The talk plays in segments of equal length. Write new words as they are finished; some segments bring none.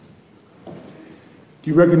Do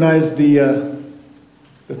you recognize the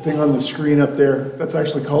thing on the screen up there? That's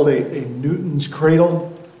actually called a Newton's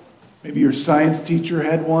cradle. Maybe your science teacher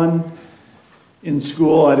had one in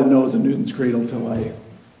school. I didn't know it was a Newton's cradle until I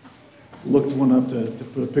looked one up to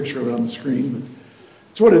put a picture of it on the screen. But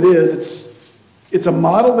it's what it is. It's a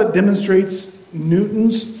model that demonstrates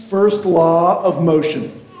Newton's first law of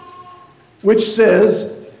motion, which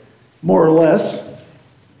says, more or less,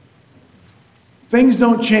 things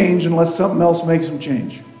don't change unless something else makes them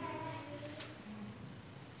change.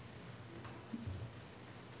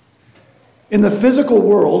 In the physical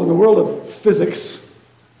world, in the world of physics,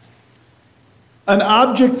 an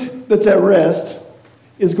object that's at rest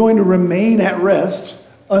is going to remain at rest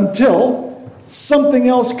until something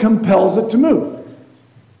else compels it to move.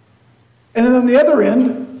 And then on the other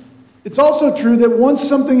end, it's also true that once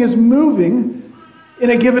something is moving in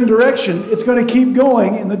a given direction, it's going to keep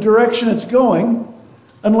going in the direction it's going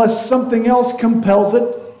unless something else compels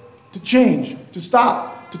it to change, to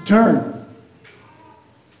stop, to turn.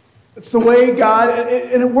 It's the way God,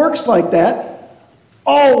 and it works like that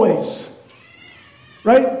always,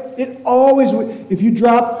 right? It always, if you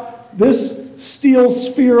drop this steel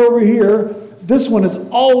sphere over here, this one is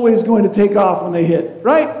always going to take off when they hit,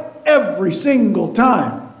 right? Every single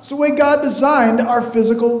time. It's the way God designed our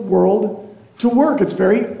physical world to work. It's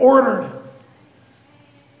very ordered.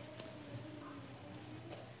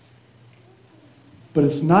 But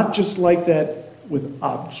it's not just like that with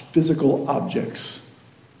physical objects.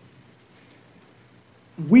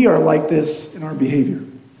 We are like this in our behavior.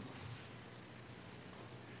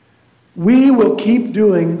 We will keep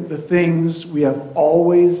doing the things we have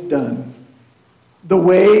always done, the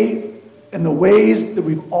way and the ways that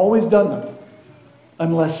we've always done them,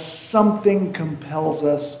 unless something compels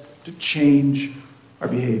us to change our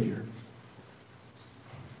behavior.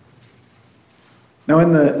 Now,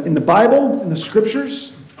 in the Bible, in the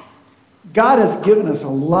Scriptures, God has given us a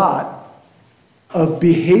lot of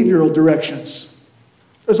behavioral directions.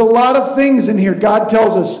 There's a lot of things in here. God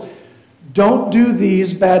tells us, don't do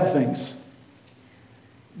these bad things.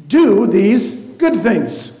 Do these good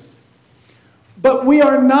things. But we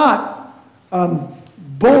are not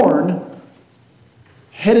born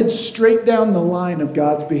headed straight down the line of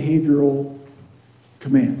God's behavioral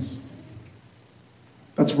commands.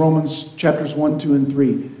 That's Romans chapters 1, 2, and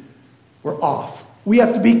 3. We're off. We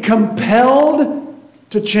have to be compelled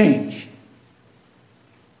to change.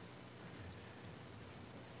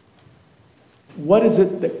 What is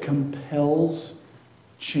it that compels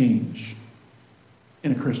change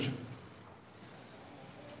in a Christian?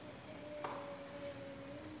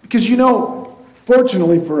 Because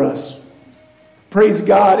fortunately for us, praise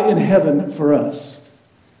God in heaven for us,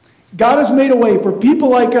 God has made a way for people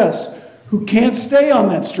like us who can't stay on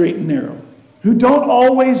that straight and narrow, who don't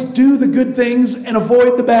always do the good things and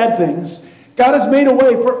avoid the bad things. God has made a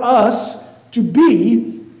way for us to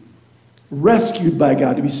be rescued by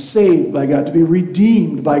God, to be saved by God, to be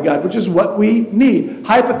redeemed by God, which is what we need.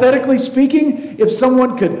 Hypothetically speaking, if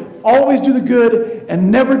someone could always do the good and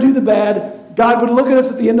never do the bad, God would look at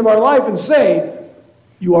us at the end of our life and say,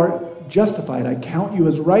 you are justified. I count you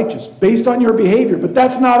as righteous based on your behavior. But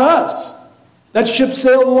that's not us. That ship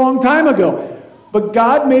sailed a long time ago. But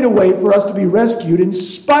God made a way for us to be rescued in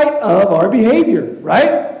spite of our behavior,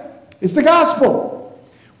 right? It's the gospel.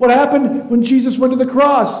 What happened when Jesus went to the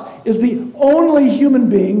cross is the only human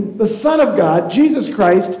being, the Son of God, Jesus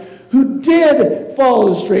Christ, who did follow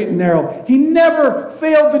the straight and narrow. He never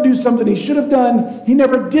failed to do something he should have done. He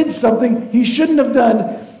never did something he shouldn't have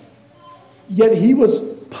done. Yet he was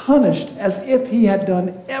punished as if he had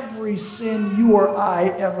done every sin you or I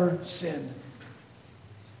ever sinned.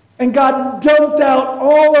 And God dumped out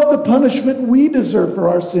all of the punishment we deserve for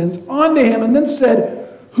our sins onto him and then said,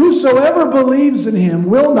 whosoever believes in him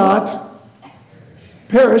will not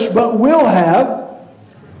perish, but will have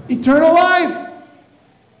eternal life.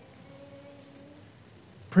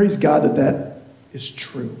 Praise God that is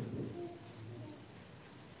true.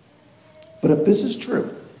 But if this is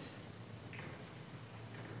true,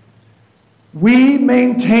 we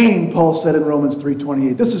maintain, Paul said in Romans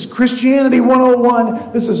 3:28. This is Christianity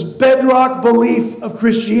 101. This is bedrock belief of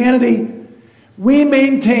Christianity. We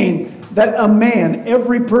maintain that a man,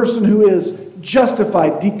 every person who is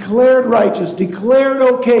justified, declared righteous, declared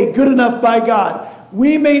okay, good enough by God,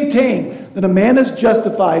 we maintain that a man is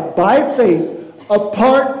justified by faith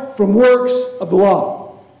apart from works of the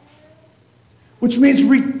law. Which means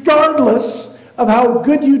regardless of how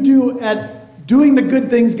good you do at doing the good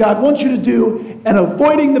things God wants you to do and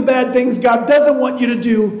avoiding the bad things God doesn't want you to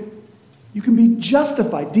do, you can be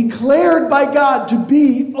justified, declared by God to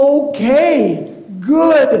be okay,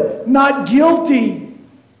 good, not guilty.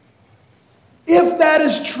 If that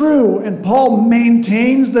is true, and Paul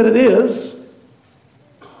maintains that it is,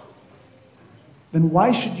 then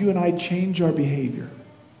why should you and I change our behavior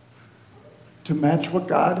to match what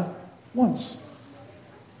God wants?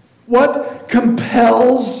 What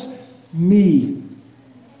compels me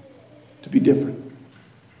to be different?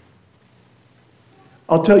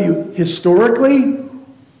 I'll tell you, historically,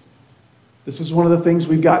 this is one of the things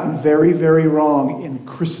we've gotten very, very wrong in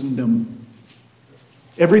Christendom.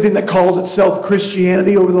 Everything that calls itself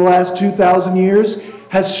Christianity over the last 2,000 years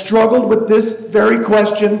has struggled with this very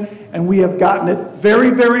question, and we have gotten it very,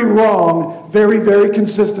 very wrong, very, very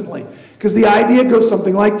consistently. Because the idea goes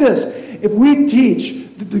something like this. If we teach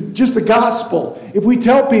just the gospel, if we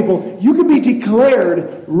tell people, you can be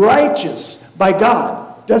declared righteous by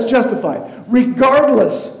God, that's justified,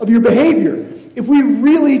 regardless of your behavior. If we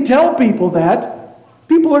really tell people that,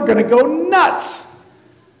 people are going to go nuts.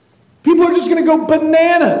 People are just going to go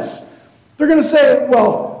bananas. They're going to say,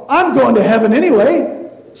 well, I'm going to heaven anyway,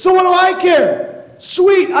 so what do I care?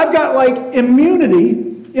 Sweet, I've got like immunity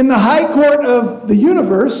in the high court of the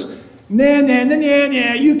universe. Nah,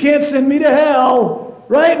 you can't send me to hell.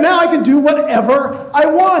 Right? Now I can do whatever I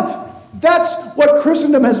want. That's what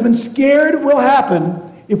Christendom has been scared will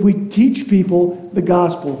happen if we teach people the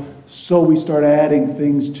gospel. So we start adding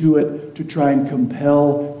things to it to try and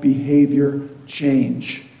compel behavior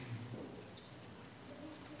change.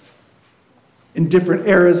 In different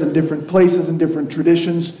eras, in different places, in different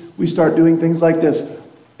traditions, we start doing things like this.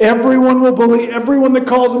 Everyone will believe, everyone that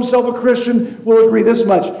calls himself a Christian will agree this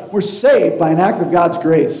much. We're saved by an act of God's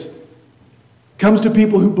grace. It comes to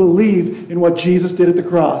people who believe in what Jesus did at the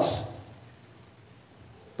cross.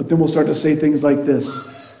 But then we'll start to say things like this.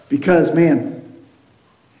 Because, man,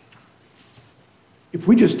 if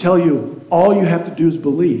we just tell you all you have to do is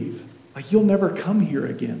believe, like you'll never come here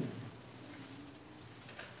again.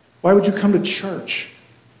 Why would you come to church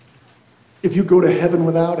if you go to heaven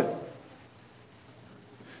without it?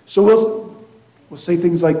 So we'll say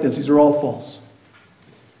things like this. These are all false.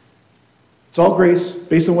 It's all grace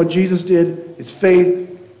based on what Jesus did. It's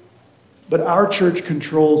faith. But our church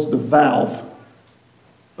controls the valve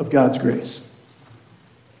of God's grace.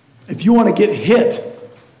 If you want to get hit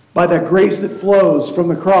by that grace that flows from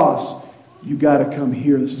the cross, you got to come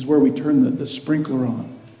here. This is where we turn the sprinkler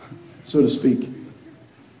on, so to speak.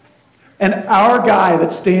 And our guy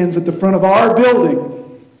that stands at the front of our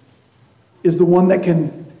building is the one that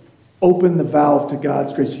can open the valve to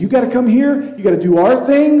God's grace. So you got to come here. You got to do our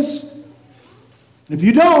things. And if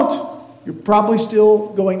you don't, you're probably still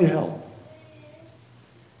going to hell.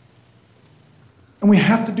 And we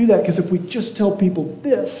have to do that because if we just tell people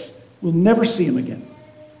this, we'll never see them again.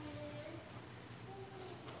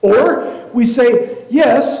 Or we say,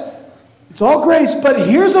 yes, it's all grace, but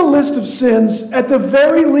here's a list of sins. At the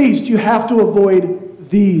very least, you have to avoid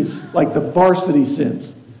these, like the varsity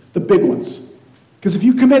sins, the big ones. Because if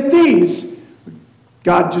you commit these,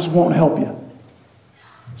 God just won't help you.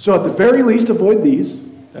 So at the very least, avoid these.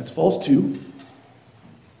 That's false too.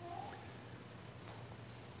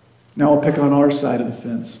 Now I'll pick on our side of the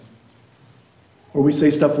fence, where we say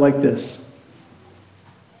stuff like this.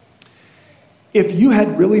 If you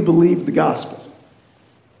had really believed the gospel,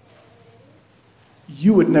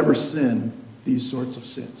 you would never sin these sorts of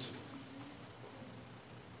sins.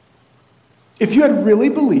 If you had really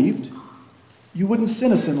believed, you wouldn't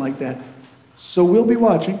sin a sin like that. So we'll be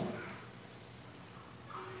watching.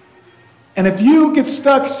 And if you get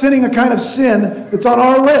stuck sinning a kind of sin that's on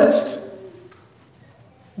our list,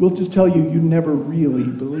 we'll just tell you never really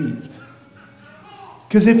believed.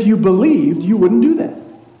 Because if you believed, you wouldn't do that.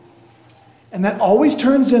 And that always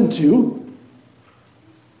turns into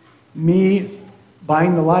me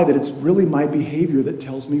buying the lie that it's really my behavior that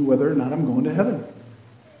tells me whether or not I'm going to heaven.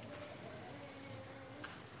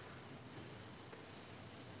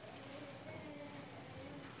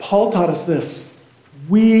 Paul taught us this.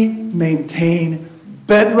 We maintain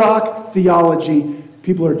bedrock theology.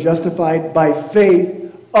 People are justified by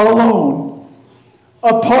faith alone,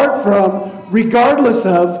 apart from, regardless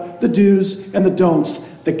of, the do's and the don'ts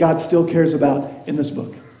that God still cares about in this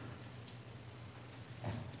book.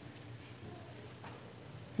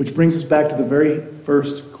 Which brings us back to the very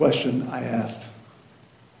first question I asked.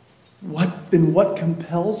 What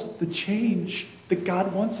compels the change that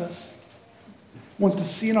God wants to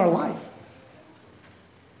see in our life?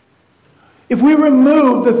 If we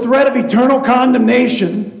remove the threat of eternal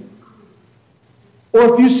condemnation,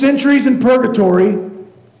 or a few centuries in purgatory,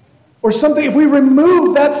 or something, if we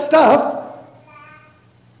remove that stuff,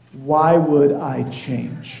 why would I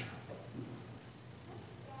change?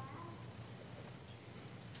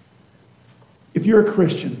 If you're a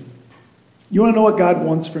Christian, You want to know what God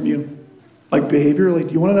wants from you? Like behaviorally,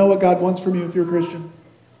 do you want to know what God wants from you if you're a Christian?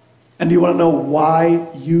 And do you want to know why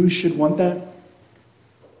you should want that?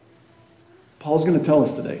 Paul's going to tell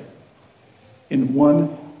us today in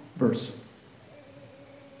one verse.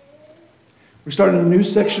 We're starting a new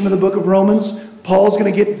section of the book of Romans. Paul's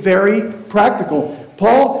going to get very practical.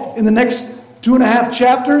 Paul, in the next 2.5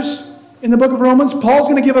 chapters in the book of Romans, Paul's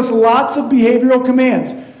going to give us lots of behavioral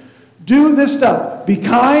commands. Do this stuff. Be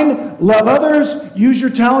kind, love others, use your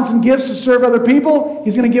talents and gifts to serve other people.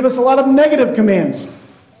 He's going to give us a lot of negative commands.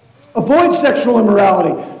 Avoid sexual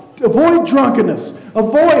immorality. Avoid drunkenness.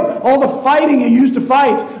 Avoid all the fighting you used to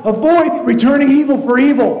fight. Avoid returning evil for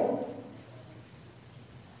evil.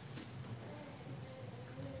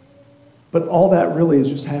 But all that really is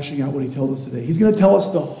just hashing out what he tells us today. He's going to tell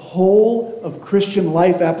us the whole of Christian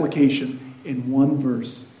life application in one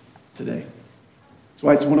verse today. That's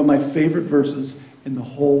why it's one of my favorite verses in the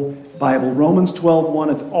whole Bible. Romans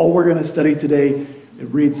 12:1, it's all we're going to study today. It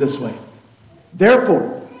reads this way.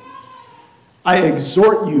 Therefore, I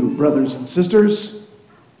exhort you, brothers and sisters,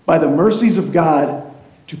 by the mercies of God,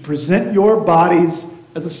 to present your bodies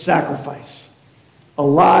as a sacrifice,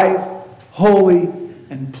 alive, holy,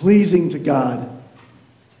 and pleasing to God,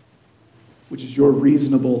 which is your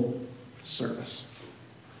reasonable service.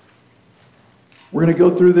 We're going to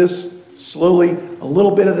go through this slowly, a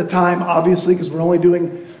little bit at a time, obviously, because we're only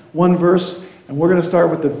doing one verse. And we're going to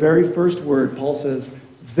start with the very first word. Paul says,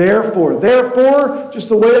 therefore. Therefore, just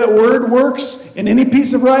the way that word works in any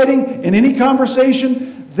piece of writing, in any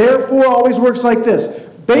conversation, therefore always works like this.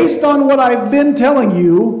 Based on what I've been telling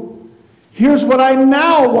you, here's what I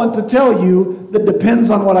now want to tell you that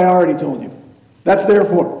depends on what I already told you. That's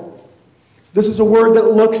therefore. This is a word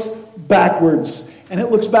that looks backwards. And it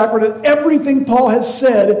looks backward at everything Paul has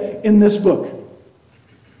said in this book.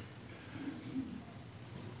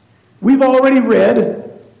 We've already read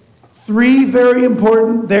 3 very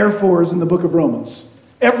important therefores in the book of Romans.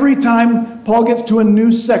 Every time Paul gets to a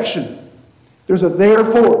new section, there's a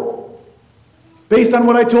therefore. Based on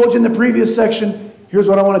what I told you in the previous section, here's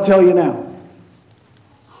what I want to tell you now.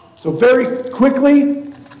 So very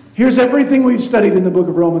quickly, here's everything we've studied in the book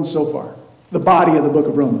of Romans so far. The body of the book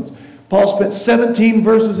of Romans. Paul spent 17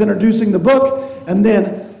 verses introducing the book, and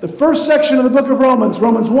then the first section of the book of Romans,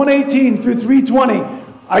 Romans 1:18 through 3:20,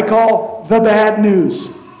 I call the bad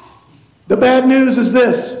news. The bad news is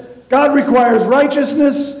this: God requires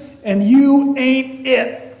righteousness, and you ain't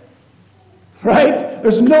it. Right?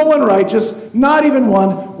 There's no one righteous, not even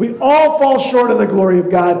one. We all fall short of the glory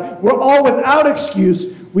of God. We're all without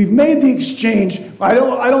excuse. We've made the exchange. I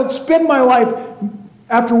don't spend my life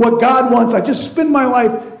after what God wants. I just spend my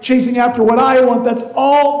life chasing after what I want. That's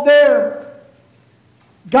all there.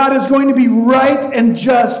 God is going to be right and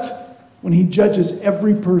just when he judges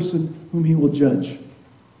every person whom he will judge.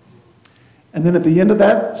 And then at the end of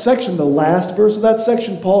that section, the last verse of that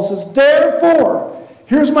section, Paul says, therefore,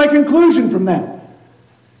 here's my conclusion from that.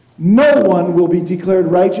 No one will be declared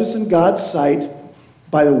righteous in God's sight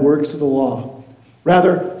by the works of the law.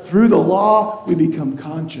 Rather, through the law, we become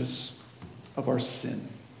conscious of our sin.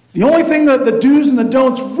 The only thing that the do's and the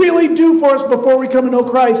don'ts really do for us before we come to know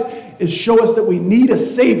Christ is show us that we need a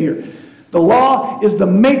Savior. The law is the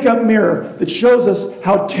makeup mirror that shows us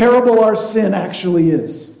how terrible our sin actually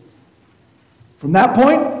is. From that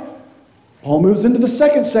point, Paul moves into the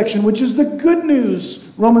second section, which is the good news.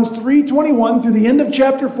 Romans 3:21 through the end of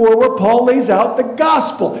chapter 4, where Paul lays out the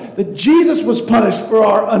gospel. That Jesus was punished for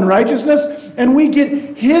our unrighteousness, and we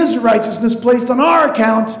get his righteousness placed on our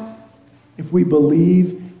account if we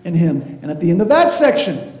believe in him. And at the end of that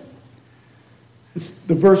section, it's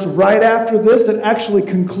the verse right after this that actually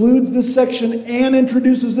concludes this section and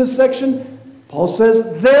introduces this section. Paul says,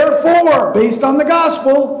 therefore, based on the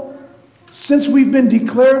gospel, since we've been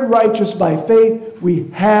declared righteous by faith, we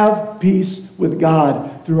have peace with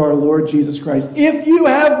God through our Lord Jesus Christ. If you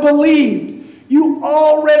have believed, you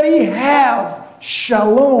already have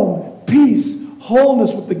shalom, peace,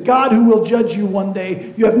 wholeness with the God who will judge you one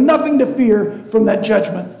day. You have nothing to fear from that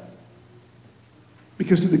judgment.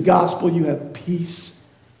 Because through the gospel, you have peace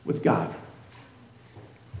with God.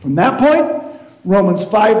 From that point, Romans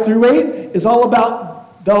 5 through 8 is all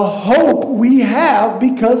about the hope we have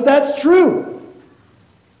because that's true.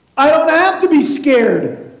 I don't have to be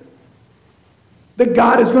scared that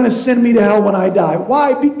God is going to send me to hell when I die.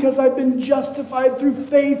 Why? Because I've been justified through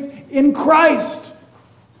faith in Christ.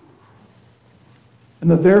 And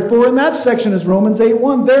the therefore in that section is Romans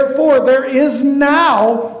 8:1. Therefore, there is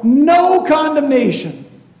now no condemnation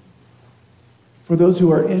for those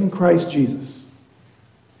who are in Christ Jesus.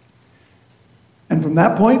 And from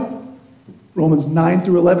that point, Romans 9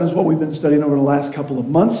 through 11 is what we've been studying over the last couple of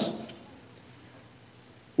months,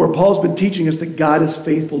 where Paul's been teaching us that God is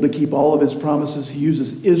faithful to keep all of his promises. He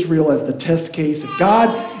uses Israel as the test case. If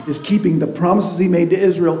God is keeping the promises he made to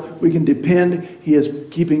Israel, we can depend he is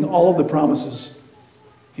keeping all of the promises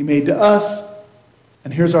he made to us.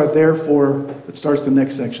 And here's our therefore that starts the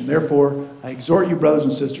next section. Therefore, I exhort you, brothers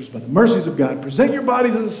and sisters, by the mercies of God, present your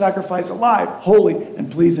bodies as a sacrifice, alive, holy,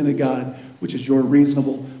 and pleasing to God, which is your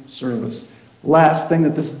reasonable service. Last thing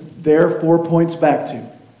that this therefore points back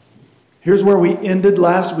to. Here's where we ended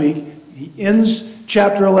last week. He ends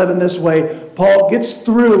chapter 11 this way. Paul gets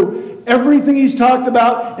through everything he's talked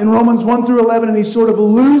about in Romans 1 through 11, and he sort of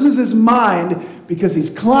loses his mind because he's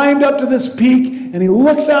climbed up to this peak and he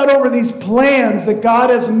looks out over these plans that God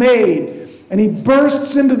has made, and he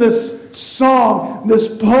bursts into this song,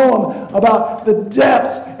 this poem about the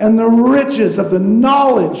depths and the riches of the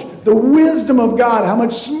knowledge, the wisdom of God, how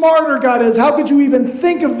much smarter God is. How could you even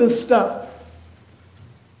think of this stuff?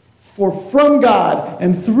 For from God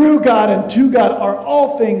and through God and to God are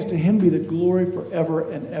all things. To him be the glory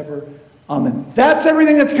forever and ever. Amen. That's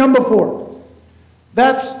everything that's come before.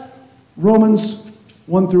 That's Romans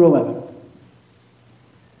 1 through 11.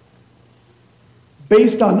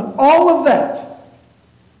 Based on all of that,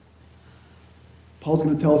 Paul's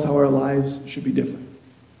going to tell us how our lives should be different.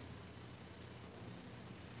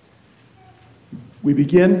 We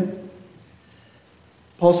begin,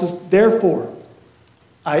 Paul says, therefore,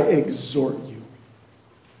 I exhort you.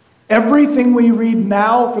 Everything we read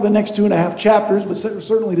now for the next 2.5 chapters, but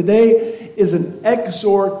certainly today, is an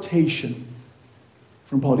exhortation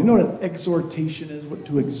from Paul. Do you know what an exhortation is? What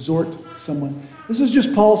to exhort someone? This is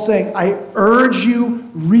just Paul saying, I urge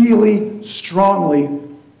you really strongly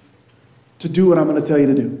to do what I'm going to tell you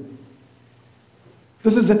to do.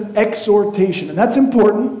 This is an exhortation, and that's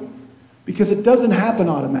important because it doesn't happen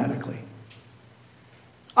automatically.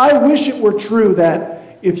 I wish it were true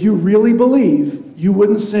that if you really believe, you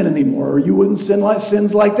wouldn't sin anymore, or you wouldn't sin like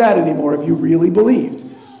sins like that anymore if you really believed.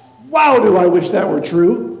 Wow, do I wish that were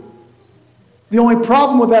true. The only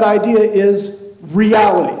problem with that idea is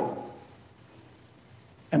reality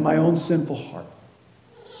and my own sinful heart.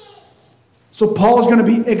 So Paul is going to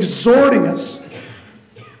be exhorting us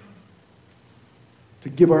to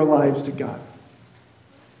give our lives to God.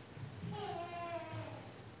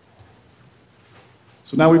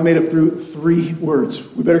 So now we've made it through 3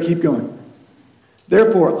 words. We better keep going.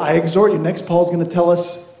 Therefore, I exhort you. Next, Paul's going to tell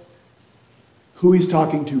us who he's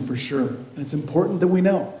talking to for sure. And it's important that we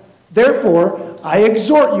know. Therefore, I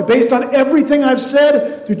exhort you, based on everything I've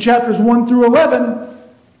said through chapters 1 through 11,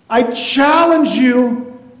 I challenge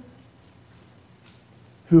you.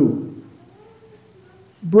 Who?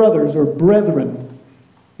 Brothers or brethren.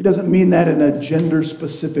 He doesn't mean that in a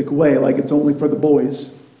gender-specific way, like it's only for the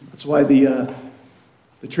boys. That's why the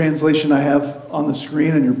translation I have on the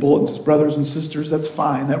screen and your bulletin says brothers and sisters. That's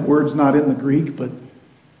fine. That word's not in the Greek, but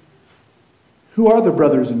who are the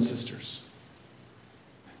brothers and sisters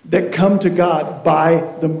that come to God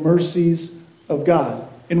by the mercies of God?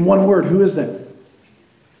 In one word, who is that?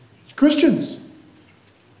 It's Christians.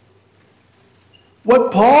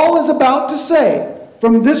 What Paul is about to say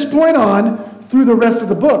from this point on through the rest of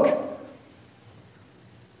the book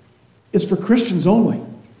is for Christians only.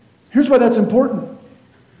 Here's why that's important.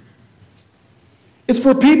 It's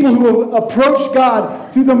for people who have approached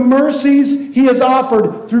God through the mercies he has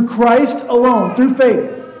offered through Christ alone, through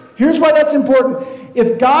faith. Here's why that's important.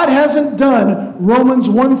 If God hasn't done Romans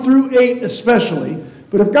 1 through 8 especially,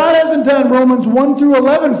 but if God hasn't done Romans 1 through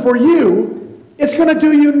 11 for you, it's going to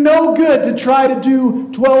do you no good to try to do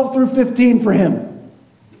 12 through 15 for him.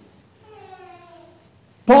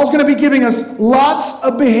 Paul's going to be giving us lots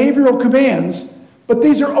of behavioral commands, but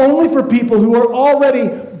these are only for people who are already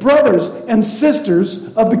brothers and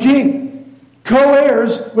sisters of the King,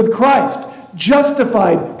 co-heirs with Christ,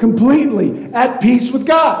 justified completely, at peace with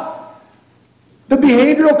God. The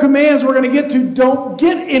behavioral commands we're going to get to don't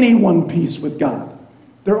get anyone peace with God.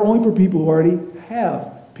 They're only for people who already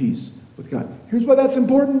have peace with God. Here's why that's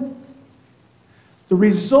important. The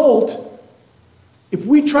result, if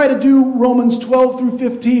we try to do Romans 12 through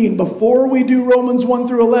 15 before we do Romans 1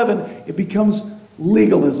 through 11, it becomes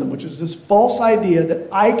legalism, which is this false idea that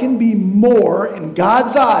I can be more in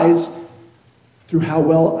God's eyes through how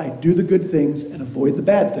well I do the good things and avoid the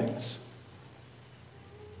bad things.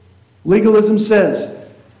 Legalism says,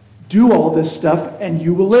 do all this stuff and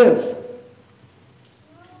you will live.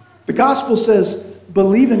 The gospel says,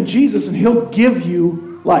 believe in Jesus and he'll give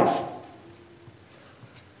you life.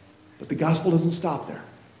 But the gospel doesn't stop there.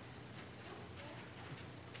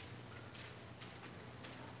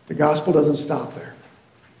 The gospel doesn't stop there.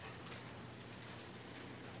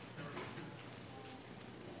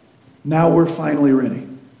 Now we're finally ready.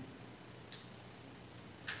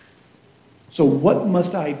 So what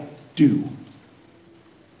must I do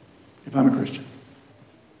if I'm a Christian?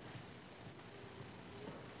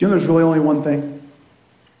 Do you know there's really only one thing?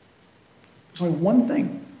 There's only one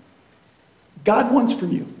thing God wants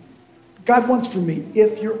from you. God wants from me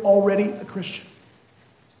if you're already a Christian.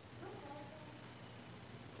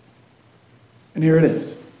 And here it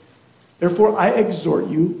is. Therefore, I exhort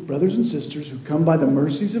you, brothers and sisters who come by the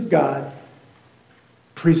mercies of God,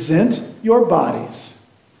 present your bodies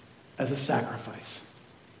as a sacrifice,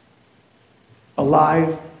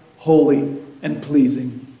 alive, holy, and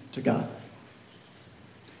pleasing to God.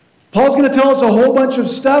 Paul's going to tell us a whole bunch of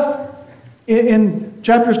stuff in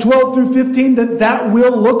chapters 12 through 15 that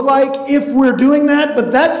will look like if we're doing that,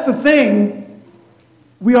 but that's the thing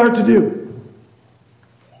we are to do.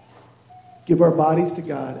 Give our bodies to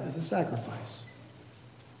God as a sacrifice,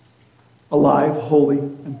 alive, holy,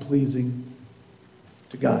 and pleasing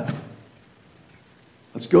to God.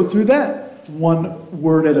 Let's go through that one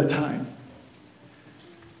word at a time.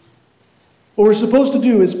 What we're supposed to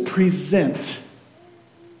do is present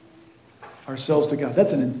ourselves to God.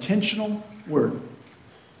 That's an intentional word.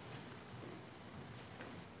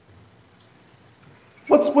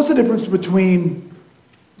 What's the difference between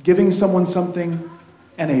giving someone something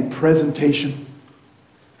and a presentation?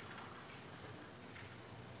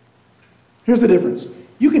 Here's the difference.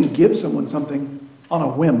 You can give someone something on a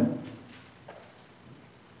whim.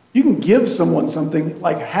 You can give someone something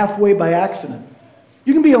like halfway by accident.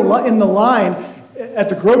 You can be in the line at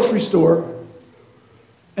the grocery store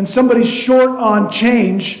and somebody's short on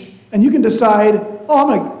change, and you can decide,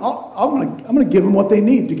 I'm going to give them what they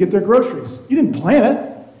need to get their groceries. You didn't plan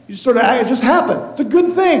it. You just it just happened. It's a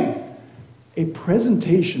good thing. A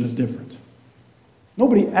presentation is different.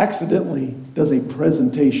 Nobody accidentally does a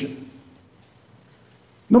presentation.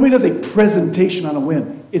 Nobody does a presentation on a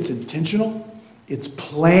whim. It's intentional. It's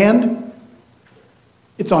planned.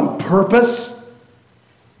 It's on purpose.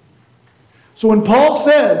 So when Paul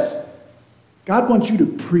says, God wants you to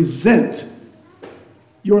present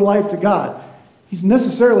your life to God, he's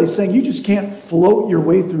necessarily saying you just can't float your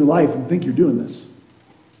way through life and think you're doing this.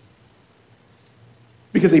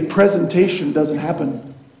 Because a presentation doesn't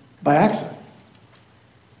happen by accident.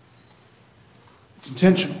 It's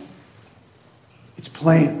intentional. It's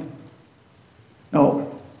planned. Now,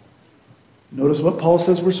 notice what Paul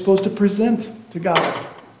says we're supposed to present to God.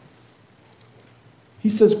 He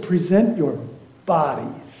says, present your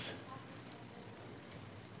bodies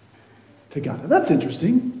to God. Now, that's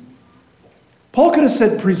interesting. Paul could have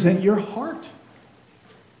said, present your heart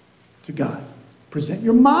to God. Present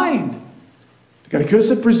your mind to God. He could have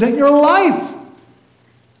said, present your life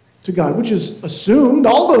to God, which is assumed,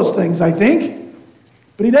 all those things, I think.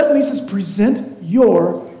 But he doesn't. He says, present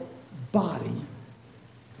your body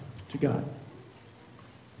to God.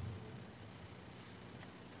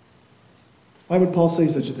 Why would Paul say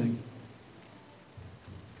such a thing?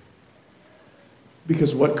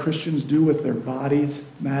 Because what Christians do with their bodies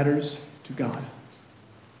matters to God.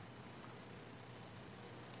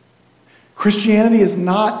 Christianity is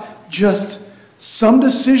not just some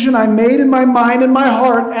decision I made in my mind and my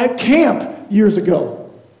heart at camp years ago.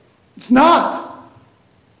 It's not.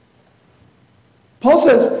 Paul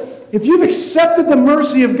says, if you've accepted the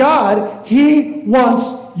mercy of God, he wants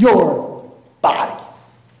your body.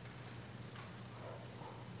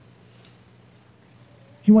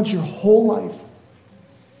 He wants your whole life.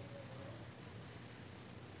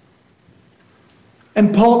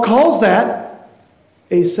 And Paul calls that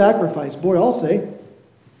a sacrifice. Boy, I'll say,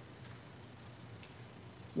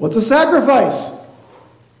 what's a sacrifice?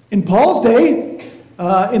 In Paul's day,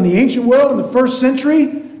 in the ancient world, in the first century,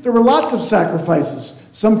 there were lots of sacrifices.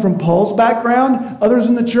 Some from Paul's background, others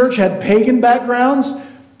in the church had pagan backgrounds,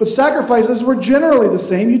 but sacrifices were generally the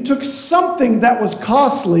same. You took something that was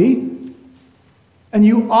costly and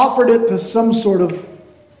you offered it to some sort of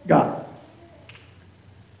God.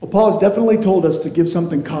 Well, Paul has definitely told us to give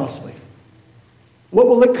something costly. What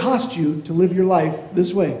will it cost you to live your life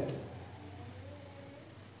this way?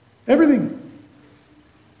 Everything.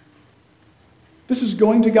 This is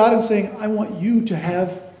going to God and saying, I want you to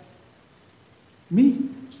have me.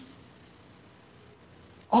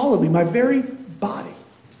 All of me, my very body.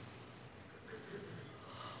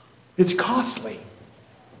 It's costly.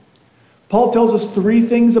 Paul tells us three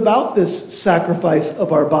things about this sacrifice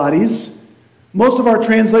of our bodies. Most of our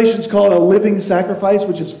translations call it a living sacrifice,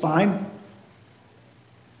 which is fine.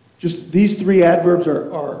 Just these three adverbs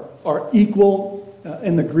are equal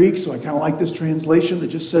in the Greek, so I kind of like this translation that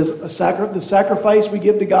just says the sacrifice we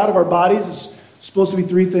give to God of our bodies is supposed to be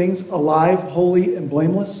three things: alive, holy, and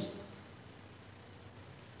blameless.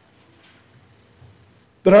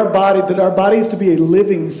 That our body is to be a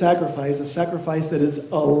living sacrifice, a sacrifice that is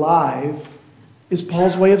alive, is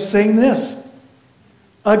Paul's way of saying this.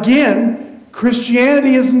 Again,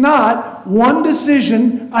 Christianity is not one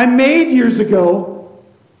decision I made years ago.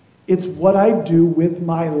 It's what I do with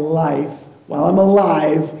my life while I'm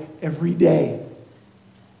alive every day.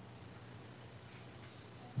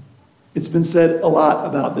 It's been said a lot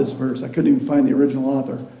about this verse. I couldn't even find the original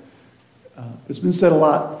author. It's been said a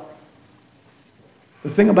lot. The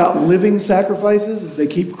thing about living sacrifices is they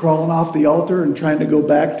keep crawling off the altar and trying to go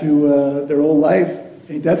back to their old life.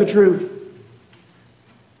 Ain't that the truth?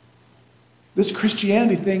 This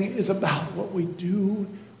Christianity thing is about what we do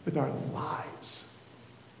with our lives.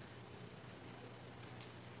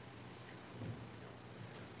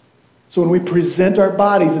 So when we present our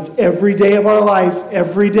bodies, it's every day of our life,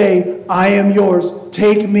 every day, I am yours,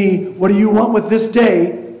 take me, what do you want with this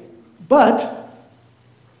day? But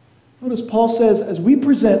notice Paul says, as we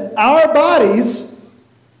present our bodies,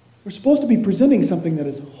 we're supposed to be presenting something that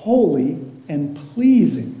is holy and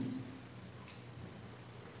pleasing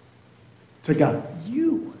to God.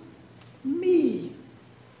 You, me.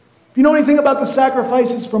 If you know anything about the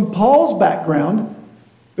sacrifices from Paul's background,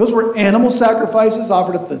 those were animal sacrifices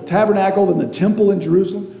offered at the tabernacle and the temple in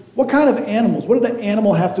Jerusalem. What kind of animals? What did an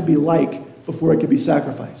animal have to be like before it could be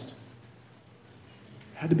sacrificed?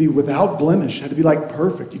 Had to be without blemish, had to be like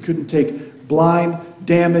perfect. You couldn't take blind,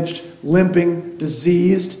 damaged, limping,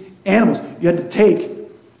 diseased animals. You had to take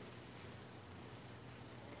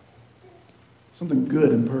something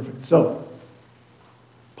good and perfect. So,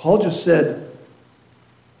 Paul just said,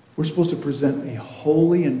 we're supposed to present a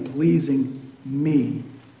holy and pleasing me.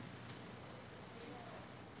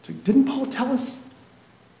 Didn't Paul tell us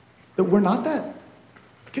that we're not that?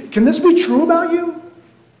 Can this be true about you?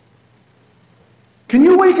 Can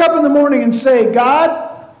you wake up in the morning and say,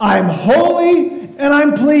 God, I'm holy and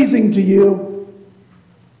I'm pleasing to you?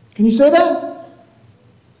 Can you say that?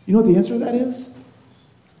 You know what the answer to that is?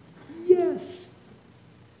 Yes.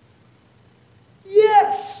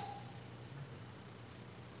 Yes.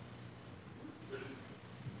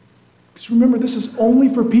 Because remember, this is only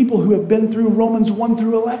for people who have been through Romans 1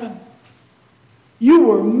 through 11. You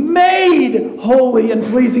were made holy and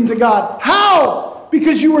pleasing to God. How?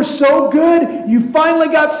 Because you were so good, you finally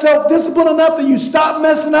got self-disciplined enough that you stopped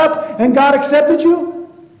messing up and God accepted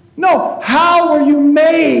you? No. How were you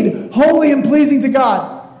made holy and pleasing to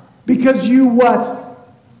God? Because you what?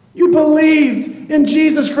 You believed in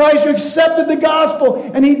Jesus Christ. You accepted the gospel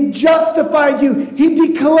and He justified you. He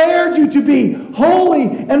declared you to be holy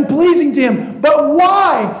and pleasing to Him. But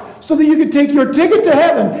why? So that you could take your ticket to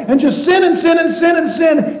heaven and just sin and sin and sin and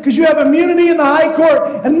sin because you have immunity in the high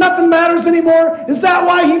court and nothing matters anymore? Is that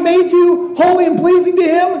why He made you holy and pleasing to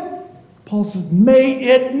Him? Paul says, may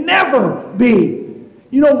it never be.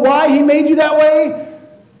 You know why He made you that way?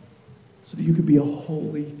 So that you could be a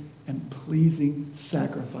holy and pleasing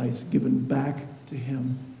sacrifice given back to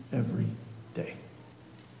Him every day.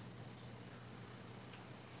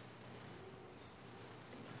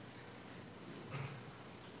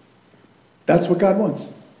 That's what God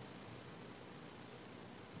wants.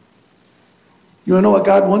 You want to know what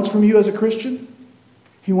God wants from you as a Christian?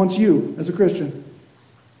 He wants you as a Christian.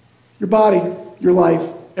 Your body, your life,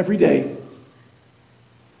 every day.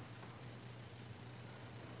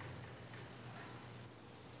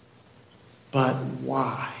 But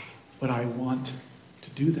why would I want to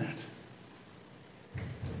do that?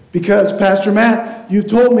 Because, Pastor Matt, you've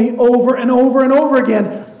told me over and over and over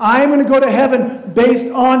again, I'm going to go to heaven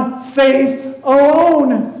based on faith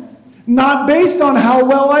alone, not based on how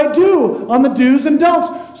well I do, on the do's and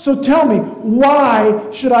don'ts. So tell me,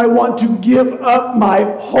 why should I want to give up my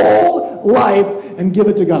whole life and give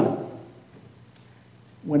it to God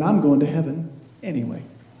when I'm going to heaven anyway?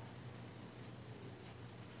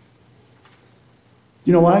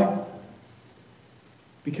 You know why?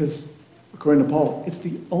 Because, according to Paul, it's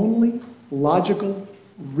the only logical,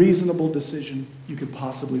 reasonable decision you could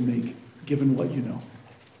possibly make, given what you know.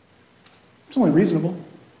 It's only reasonable.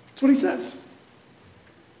 That's what he says.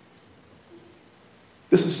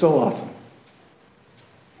 This is so awesome.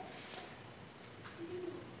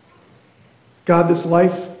 God, this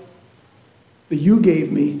life that you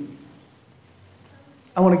gave me,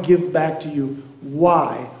 I want to give back to you.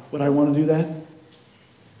 Why would I want to do that?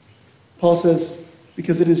 Paul says,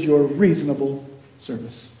 because it is your reasonable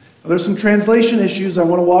service. Now, there's some translation issues I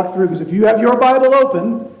want to walk through, because if you have your Bible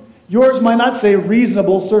open, yours might not say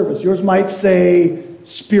reasonable service. Yours might say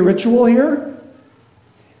spiritual here.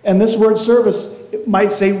 And this word service, it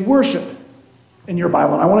might say worship in your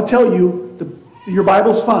Bible. And I want to tell you, your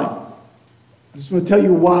Bible's fine. I just want to tell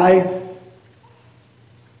you why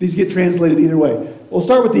These get translated either way. We'll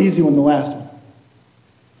start with the easy one, the last one.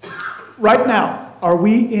 Right now, are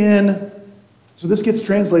we in, so this gets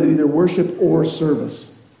translated either worship or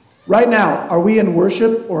service. Right now, are we in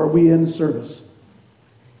worship or are we in service?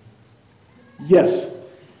 Yes.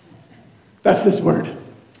 That's this word.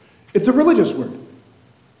 It's a religious word.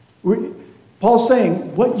 Paul's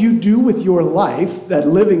saying, what you do with your life, that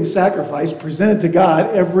living sacrifice presented to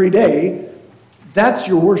God every day, that's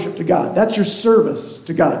your worship to God. That's your service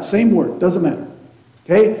to God. Same word, doesn't matter.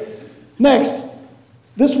 Okay? Next,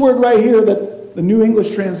 this word right here that the New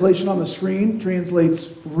English translation on the screen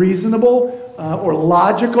translates reasonable or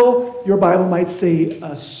logical. Your Bible might say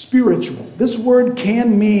spiritual. This word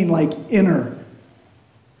can mean like inner.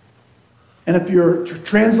 And if your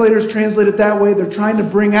translators translate it that way, they're trying to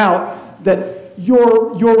bring out that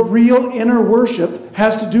your real inner worship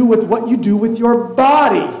has to do with what you do with your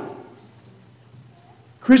body.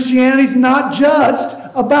 Christianity's not just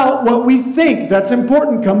about what we think. That's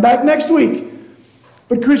important. Come back next week.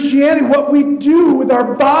 But Christianity, what we do with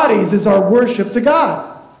our bodies is our worship to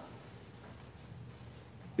God.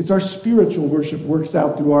 It's our spiritual worship works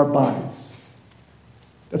out through our bodies.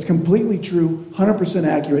 That's completely true, 100%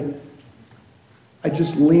 accurate. I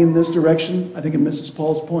just lean this direction. I think it misses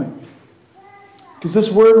Paul's point. Because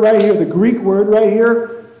this word right here, the Greek word right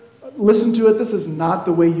here, listen to it. This is not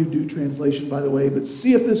the way you do translation, by the way, but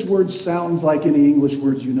see if this word sounds like any English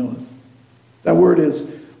words you know of. That word is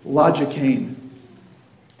logikane.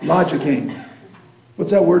 Logikane.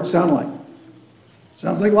 What's that word sound like?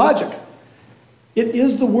 Sounds like logic. It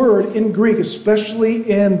is the word in Greek, especially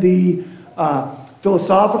in the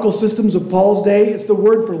philosophical systems of Paul's day. It's the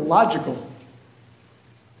word for logical,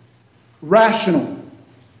 rational,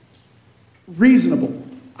 reasonable.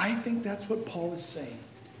 I think that's what Paul is saying.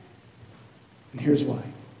 And here's why.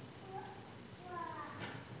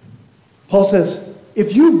 Paul says,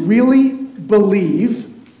 if you really believe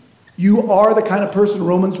you are the kind of person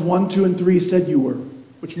Romans 1, 2, and 3 said you were,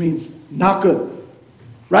 which means not good,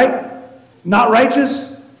 right? Not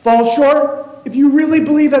righteous, fall short. If you really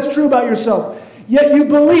believe that's true about yourself, yet you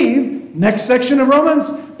believe, next section of Romans,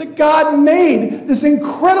 that God made this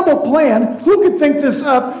incredible plan. Who could think this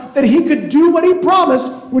up? That he could do what he promised,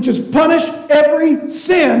 which is punish every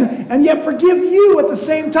sin and yet forgive you at the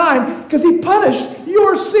same time, because he punished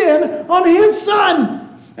your sin on his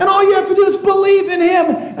son. And all you have to do is believe in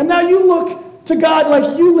him. And now you look to God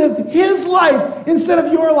like you lived his life instead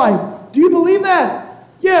of your life. Do you believe that?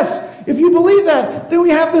 Yes. If you believe that, then we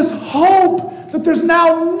have this hope that there's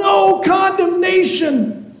now no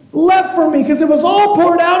condemnation left for me, because it was all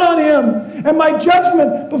poured out on him. And my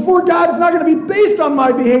judgment before God is not going to be based on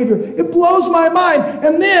my behavior. It blows my mind.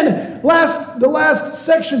 And then, the last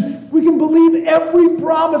section, we can believe every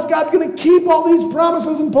promise. God's going to keep all these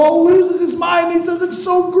promises. And Paul loses his mind. He says, it's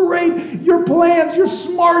so great. Your plans, your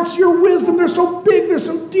smarts, your wisdom, they're so big, they're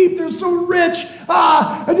so deep, they're so rich.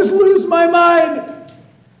 I just lose my mind.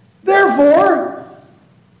 Therefore,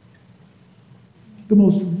 the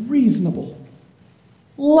most reasonable,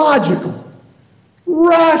 logical,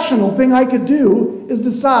 rational thing I could do is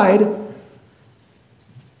decide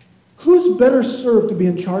who's better served to be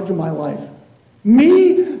in charge of my life.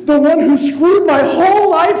 Me, the one who screwed my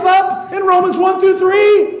whole life up in Romans 1 through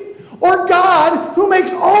 3? Or God, who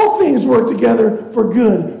makes all things work together for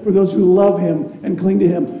good for those who love him and cling to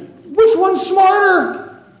him? Which one's smarter?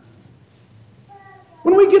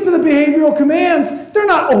 When we get to the behavioral commands, they're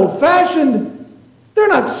not old-fashioned. They're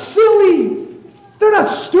not silly. They're not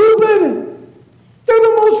stupid. They're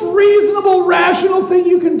the most reasonable, rational thing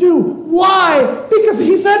you can do. Why? Because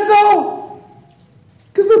he said so.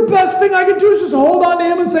 Because the best thing I can do is just hold on to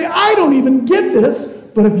him and say, I don't even get this,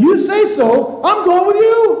 but if you say so, I'm going with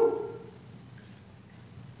you.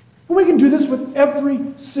 And we can do this with every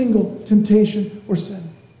single temptation or sin.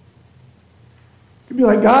 You can be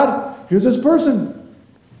like, God, here's this person.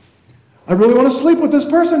 I really want to sleep with this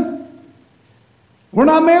person. We're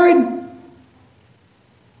not married.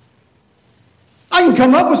 I can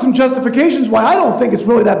come up with some justifications why I don't think it's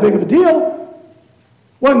really that big of a deal.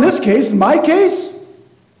 Well, in this case, in my case,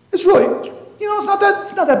 it's really, it's not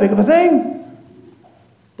that big of a thing.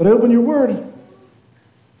 But I open your word.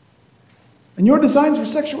 And your designs for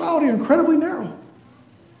sexuality are incredibly narrow.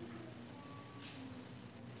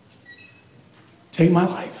 Take my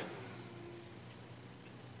life.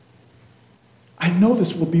 I know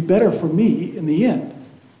this will be better for me in the end,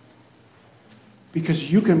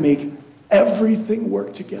 because you can make everything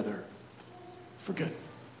work together for good.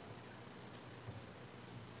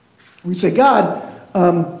 We say, God,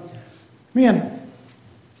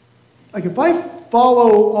 like if I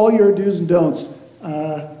follow all your do's and don'ts,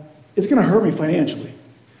 it's going to hurt me financially.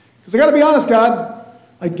 Because I got to be honest, God,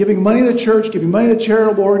 like giving money to the church, giving money to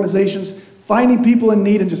charitable organizations, finding people in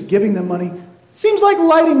need and just giving them money, seems like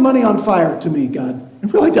lighting money on fire to me, God.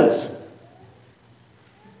 It really does.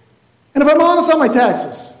 And if I'm honest on my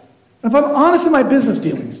taxes, and if I'm honest in my business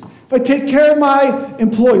dealings, if I take care of my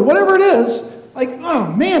employee, whatever it is, like, oh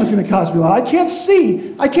man, it's going to cost me a lot. I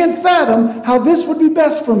can't fathom how this would be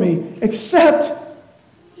best for me, except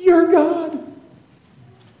you're God.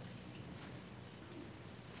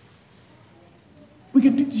 Do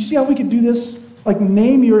you see how we could do this? Like,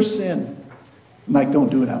 name your sin. Like, don't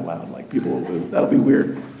do it out loud. Like, that'll be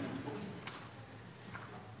weird.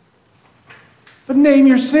 But name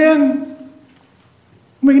your sin.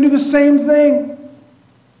 We can do the same thing.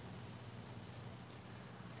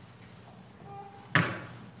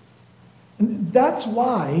 And that's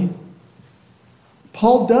why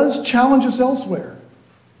Paul does challenge us elsewhere.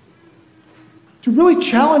 To really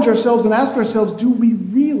challenge ourselves and ask ourselves, do we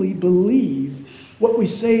really believe what we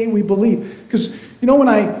say we believe? Because, when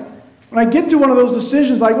I get to one of those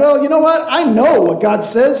decisions like, well, you know what? I know what God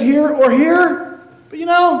says here or here, but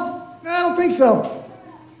I don't think so.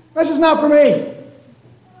 That's just not for me.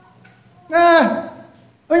 I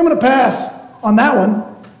think I'm going to pass on that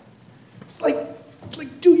one. It's like,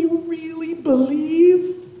 do you really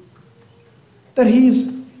believe that He's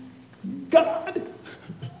God?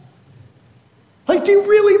 Like, do you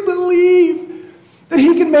really believe that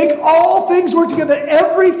He can make all things work together?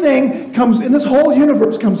 Everything comes in this whole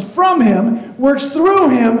universe comes from Him, works through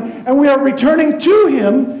Him, and we are returning to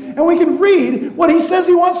Him, and we can read what He says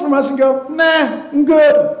He wants from us and go, nah, I'm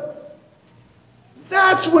good.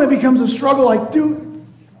 That's when it becomes a struggle. Like, dude,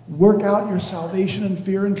 work out your salvation in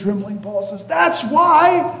fear and trembling, Paul says. That's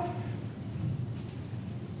why.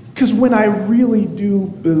 Because when I really do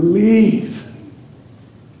believe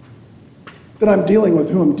that I'm dealing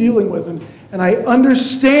with who I'm dealing with, and I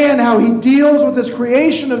understand how He deals with this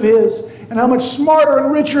creation of His, and how much smarter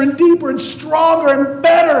and richer and deeper and stronger and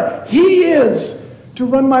better He is to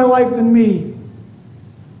run my life than me,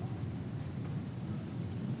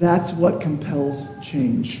 that's what compels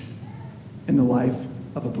change in the life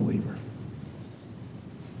of a believer.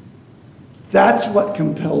 That's what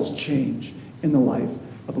compels change in the life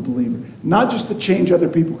of a believer. Not just the change other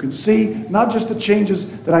people can see, not just the changes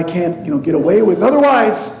that I can't, get away with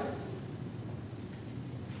otherwise,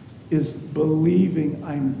 is believing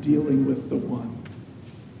I'm dealing with the one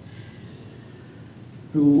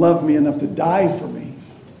who loved me enough to die for me,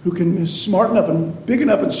 who is smart enough and big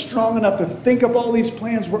enough and strong enough to think up all these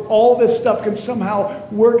plans where all this stuff can somehow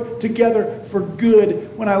work together for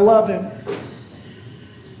good when I love Him.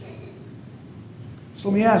 So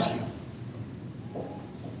let me ask you,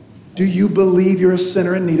 do you believe you're a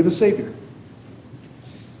sinner in need of a Savior?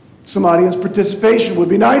 Some audience participation would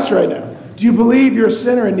be nice right now. Do you believe you're a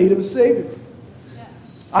sinner in need of a Savior? Yes.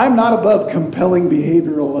 I'm not above compelling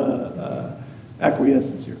behavioral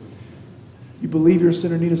acquiescence here. You believe you're a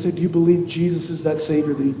sinner in need of a Savior? Do you believe Jesus is that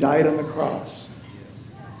Savior, that He died on the cross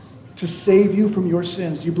to save you from your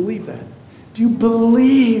sins? Do you believe that? Do you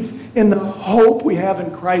believe in the hope we have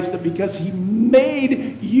in Christ, that because He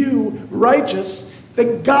made you righteous,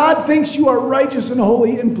 that God thinks you are righteous and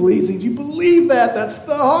holy and pleasing? Do you believe that? That's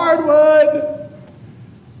the hard one.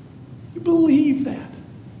 You believe that?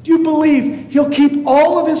 Do you believe He'll keep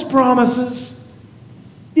all of His promises,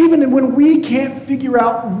 even when we can't figure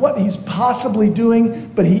out what He's possibly doing,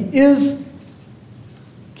 but He is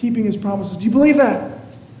keeping His promises? Do you believe that?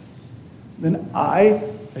 Then I,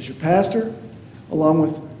 as your pastor, along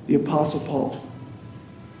with the Apostle Paul,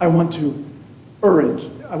 I want to urge,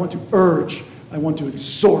 I want to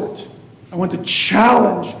exhort, I want to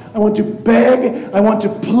challenge, I want to beg, I want to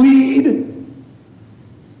plead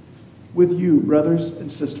with you, brothers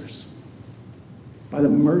and sisters, by the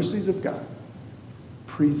mercies of God,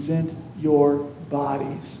 present your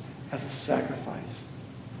bodies as a sacrifice,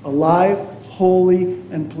 alive, holy,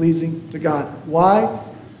 and pleasing to God. Why?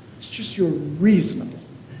 It's just your reasonable,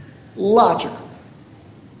 logical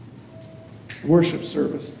worship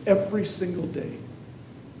service every single day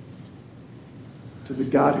to the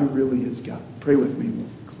God who really is God. Pray with me. We'll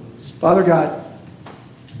close. Father God,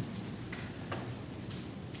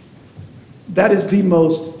 that is the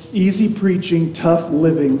most easy preaching, tough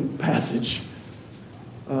living passage.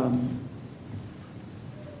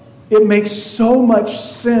 It makes so much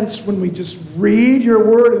sense when we just read your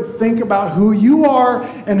word and think about who you are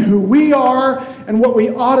and who we are and what we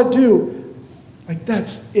ought to do. Like,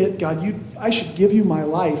 that's it, God. I should give you my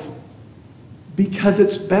life because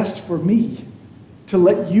it's best for me to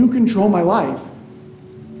let you control my life.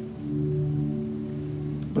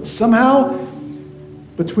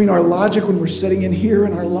 But between our logic when we're sitting in here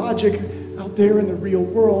and our logic out there in the real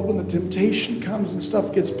world when the temptation comes and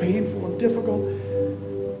stuff gets painful and difficult.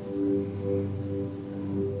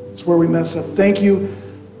 It's where we mess up. Thank you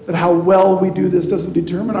that how well we do this doesn't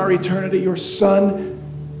determine our eternity. Your Son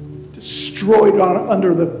destroyed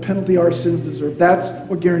under the penalty our sins deserve. That's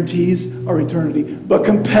what guarantees our eternity. But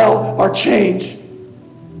compel our change.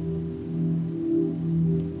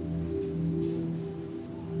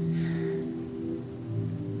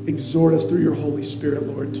 Exhort us through your Holy Spirit,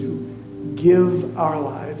 Lord, to give our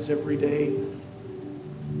lives every day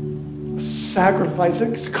a sacrifice.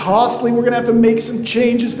 It's costly. We're going to have to make some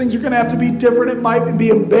changes. Things are going to have to be different. It might be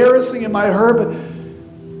embarrassing. It might hurt,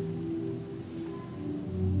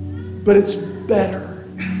 but it's better.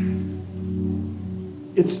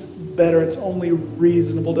 It's better. It's only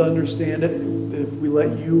reasonable to understand it that if we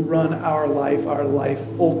let you run our life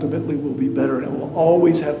ultimately will be better, and it will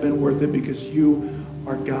always have been worth it because you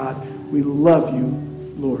are God. We love you,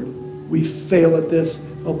 Lord. We fail at this.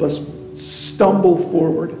 Help us stumble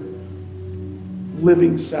forward,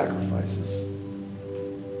 living sacrifices.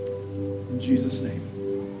 In Jesus'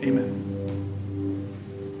 name, amen.